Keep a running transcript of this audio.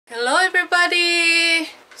everybody!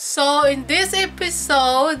 So in this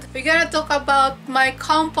episode, we're gonna talk about my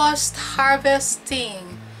compost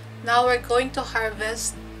harvesting. Now we're going to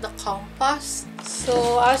harvest the compost.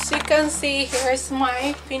 So as you can see, here's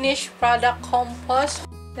my finished product compost.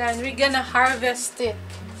 Then we're gonna harvest it.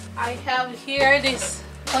 I have here this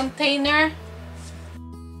container.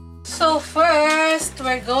 So first,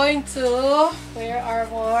 we're going to wear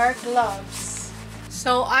our gloves.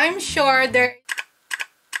 So I'm sure there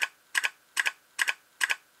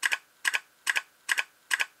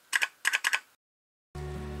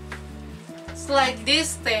it's like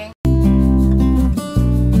this thing.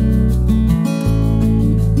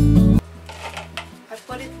 I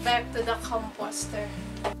put it back to the composter.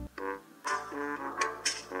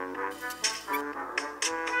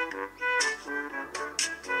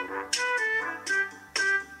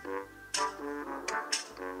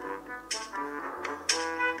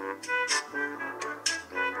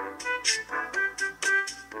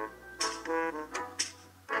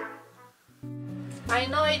 I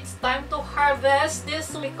know it's time to harvest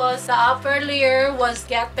this because the upper layer was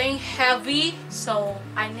getting heavy, so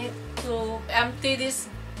I need to empty this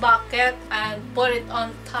bucket and put it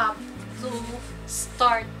on top to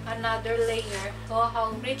start another layer. So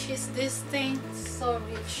how rich is this thing? So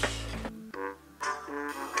rich.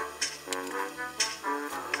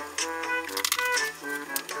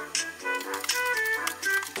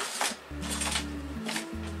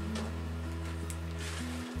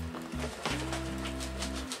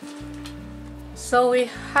 So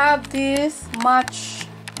we have this much,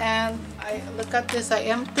 and I look at this, I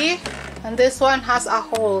empty, and this one has a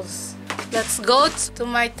holes. Let's go to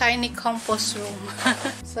my tiny compost room.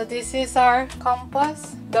 So this is our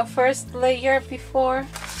compost. The first layer before,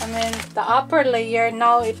 the upper layer,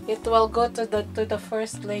 now it will go to the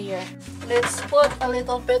first layer. Let's put a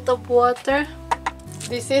little bit of water.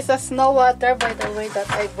 This is a snow water, by the way,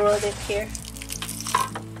 that I brought it here.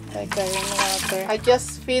 Like a rainwater. I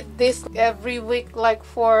just feed this every week, like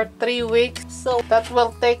for 3 weeks, so that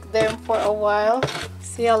will take them for a while.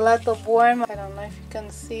 See a lot of worm. I don't know if you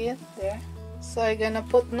can see it there. So I'm gonna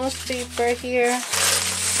put newspaper here.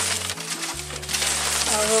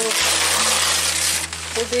 I will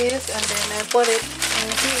do this and then I put it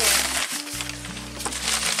in here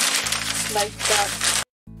like that.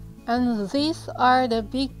 And these are the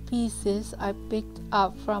big pieces I picked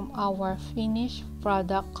up from our finished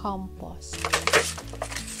product compost.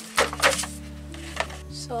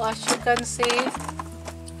 So as you can see,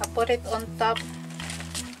 I put it on top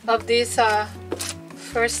of this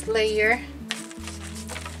first layer.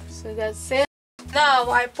 So that's it.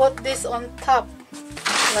 Now I put this on top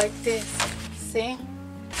like this. See?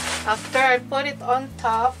 After I put it on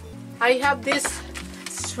top, I have this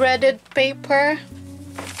shredded paper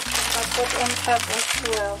I put on top as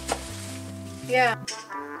well. Yeah.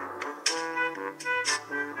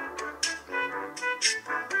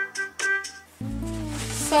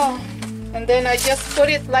 So, and then I just put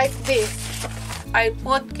it like this. I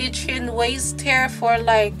put kitchen waste here for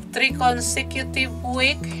like 3 consecutive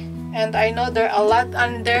weeks, and I know there are a lot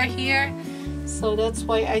under here, so that's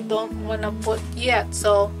why I don't want to put yet.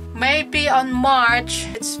 So maybe on March,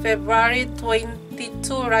 it's February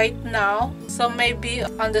 22 right now, so maybe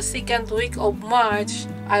on the second week of March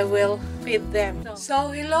I will feed them.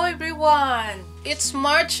 So hello everyone, it's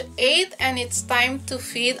March 8th and it's time to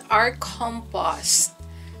feed our compost.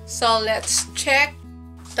 So let's check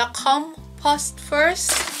the compost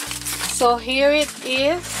first. So here it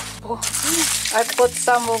is. I put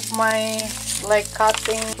some of my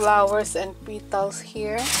cutting flowers and petals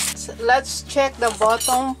here. So let's check the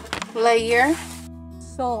bottom layer.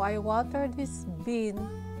 So I water this bin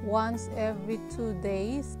once every 2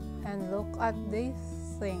 days, and look at these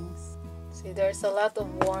things. See, there's a lot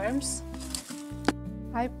of worms.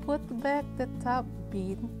 I put back the top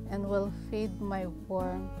bin and will feed my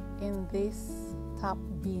worm in this top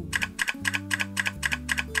bin.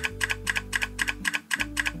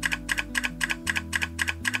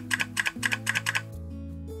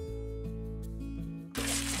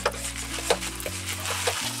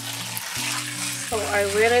 So I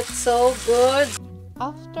wear it so good.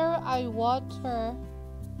 After I water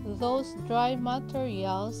those dry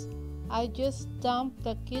materials, I just dump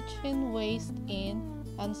the kitchen waste in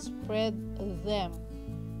and spread them.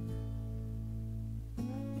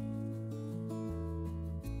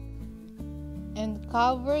 And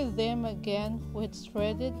cover them again with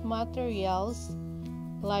shredded materials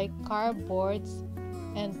like cardboards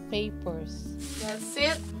and papers. That's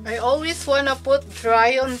it. I always want to put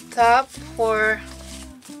dry on top for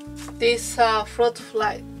this fruit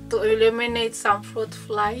fly, to eliminate some fruit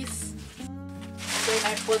flies. Then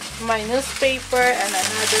I put my newspaper and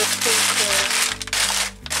another paper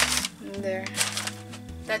in there.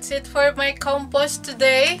 That's it for my compost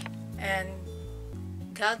today, and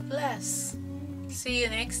God bless. See you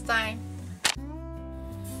next time.